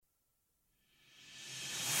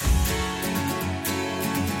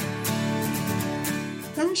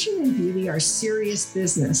Fashion and beauty are serious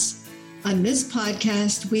business. On this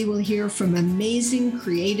podcast, we will hear from amazing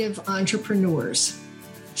creative entrepreneurs.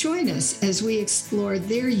 Join us as we explore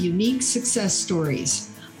their unique success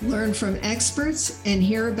stories, learn from experts, and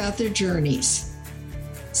hear about their journeys.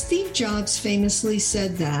 Steve Jobs famously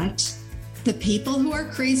said that the people who are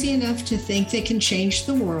crazy enough to think they can change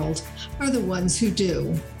the world are the ones who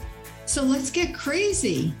do. So let's get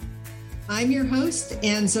crazy. I'm your host,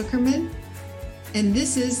 Ann Zuckerman, and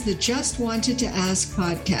this is the Just Wanted to Ask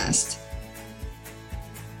podcast.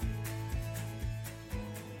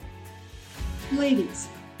 Ladies,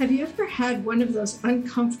 have you ever had one of those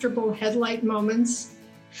uncomfortable headlight moments?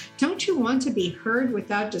 Don't you want to be heard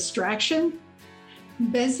without distraction?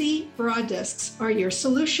 Bezi bra discs are your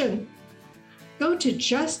solution. Go to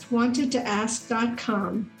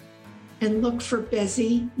justwantedtoask.com and look for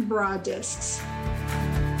Bezi bra discs.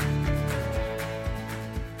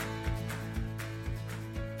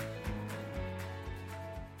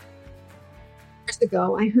 Years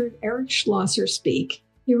ago, I heard Eric Schlosser speak.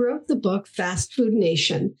 He wrote the book Fast Food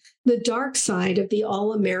Nation, The Dark Side of the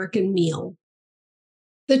All-American Meal.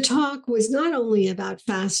 The talk was not only about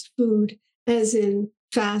fast food, as in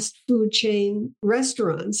fast food chain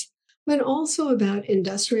restaurants, but also about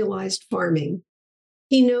industrialized farming.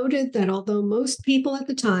 He noted that although most people at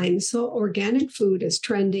the time saw organic food as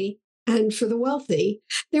trendy and for the wealthy,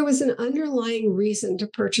 there was an underlying reason to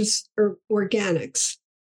purchase organics.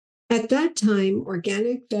 At that time,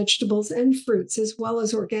 organic vegetables and fruits, as well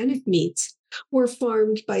as organic meats, were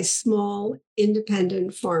farmed by small,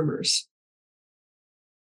 independent farmers.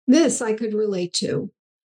 This I could relate to.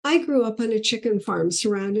 I grew up on a chicken farm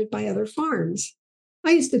surrounded by other farms.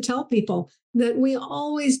 I used to tell people that we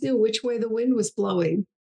always knew which way the wind was blowing.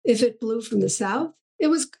 If it blew from the south, it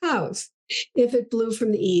was cows. If it blew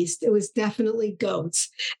from the east, it was definitely goats.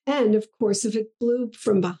 And of course, if it blew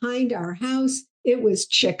from behind our house, it was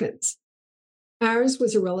chickens. Ours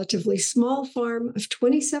was a relatively small farm of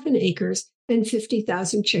 27 acres and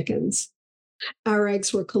 50,000 chickens. Our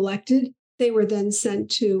eggs were collected. They were then sent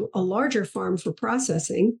to a larger farm for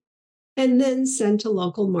processing and then sent to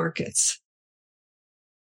local markets.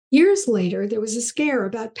 Years later, there was a scare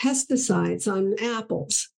about pesticides on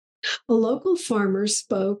apples. A local farmer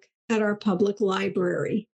spoke at our public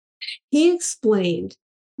library. He explained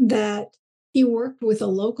that he worked with a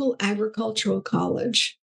local agricultural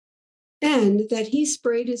college and that he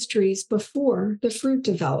sprayed his trees before the fruit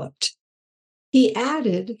developed. He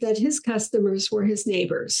added that his customers were his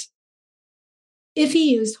neighbors. If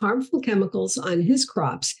he used harmful chemicals on his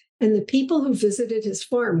crops and the people who visited his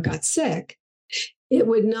farm got sick, it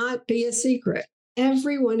would not be a secret.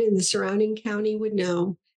 Everyone in the surrounding county would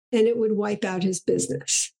know, and it would wipe out his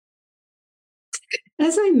business.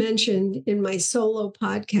 As I mentioned in my solo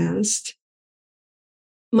podcast,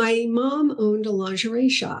 my mom owned a lingerie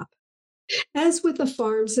shop. As with the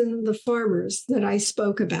farms and the farmers that I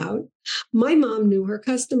spoke about, my mom knew her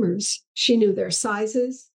customers. She knew their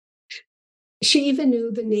sizes. She even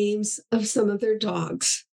knew the names of some of their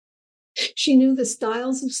dogs. She knew the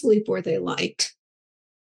styles of sleepwear they liked.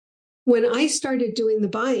 When I started doing the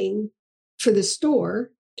buying for the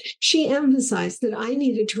store, she emphasized that I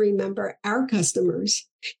needed to remember our customers.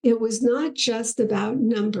 It was not just about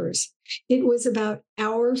numbers. It was about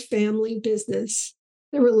our family business,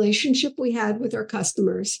 the relationship we had with our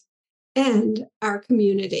customers, and our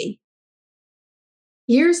community.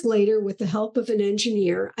 Years later, with the help of an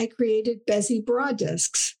engineer, I created Bezi bra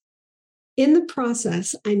discs. In the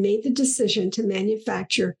process, I made the decision to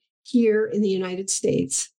manufacture here in the United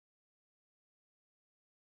States.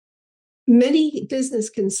 Many business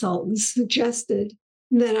consultants suggested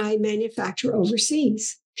that I manufacture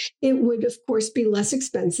overseas. It would, of course, be less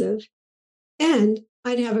expensive, and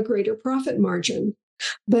I'd have a greater profit margin.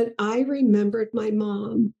 But I remembered my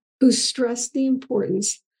mom, who stressed the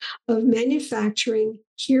importance of manufacturing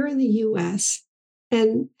here in the U.S.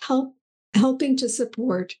 and helping to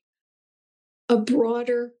support a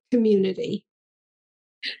broader community.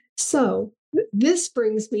 So this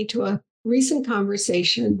brings me to a recent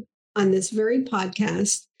conversation on this very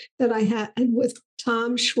podcast that I had with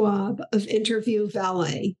Tom Schwab of Interview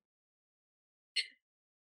Valet.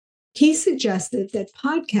 He suggested that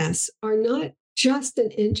podcasts are not just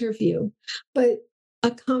an interview, but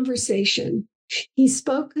a conversation. He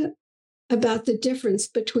spoke about the difference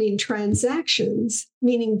between transactions,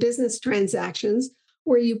 meaning business transactions,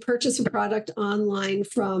 where you purchase a product online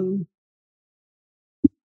from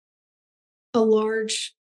a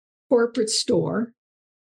large corporate store,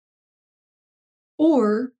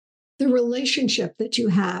 or the relationship that you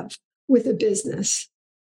have with a business.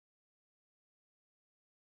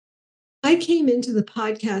 I came into the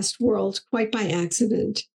podcast world quite by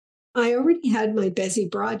accident. I already had my Bezi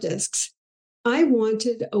Bra discs. I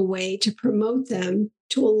wanted a way to promote them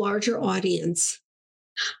to a larger audience.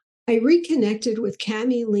 I reconnected with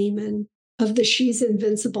Cami Lehman of the She's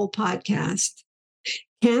Invincible podcast.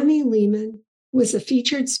 Cami Lehman was a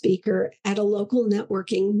featured speaker at a local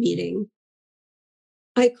networking meeting.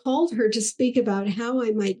 I called her to speak about how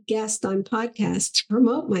I might guest on podcasts to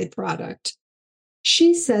promote my product.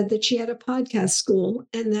 She said that she had a podcast school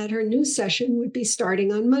and that her new session would be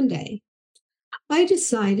starting on Monday. I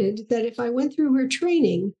decided that if I went through her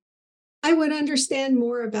training, I would understand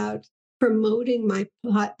more about promoting my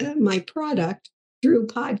product through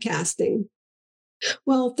podcasting.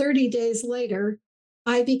 Well, 30 days later,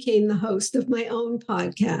 I became the host of my own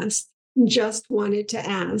podcast, Just Wanted to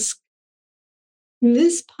Ask.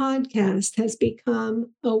 This podcast has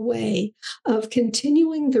become a way of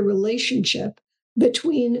continuing the relationship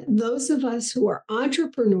between those of us who are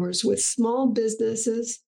entrepreneurs with small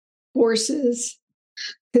businesses, courses,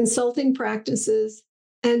 consulting practices,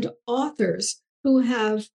 and authors who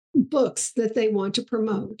have books that they want to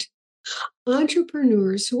promote.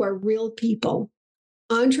 Entrepreneurs who are real people.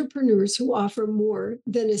 Entrepreneurs who offer more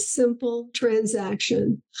than a simple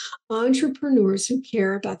transaction. Entrepreneurs who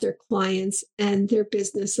care about their clients and their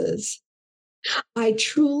businesses. I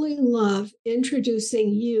truly love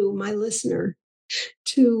introducing you, my listener,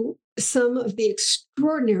 to some of the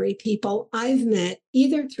extraordinary people I've met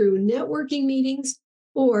either through networking meetings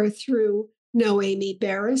or through Noemi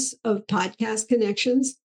Barris of Podcast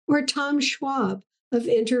Connections or Tom Schwab of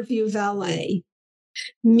Interview Valet.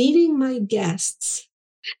 Meeting my guests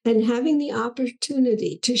and having the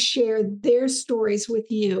opportunity to share their stories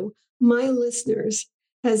with you, my listeners,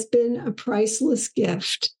 has been a priceless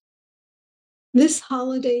gift. This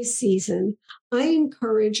holiday season, I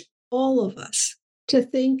encourage all of us to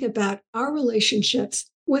think about our relationships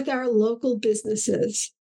with our local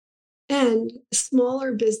businesses and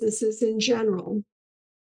smaller businesses in general.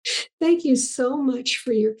 Thank you so much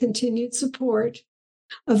for your continued support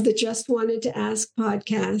of the Just Wanted to Ask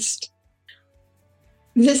podcast.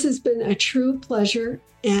 This has been a true pleasure,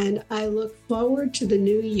 and I look forward to the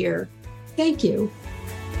new year. Thank you.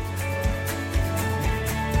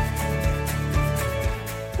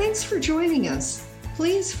 Thanks for joining us.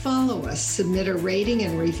 Please follow us, submit a rating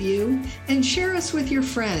and review, and share us with your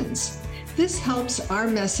friends. This helps our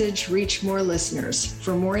message reach more listeners.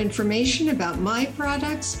 For more information about my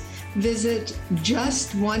products, visit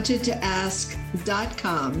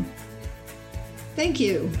justwantedtoask.com. Thank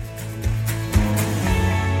you.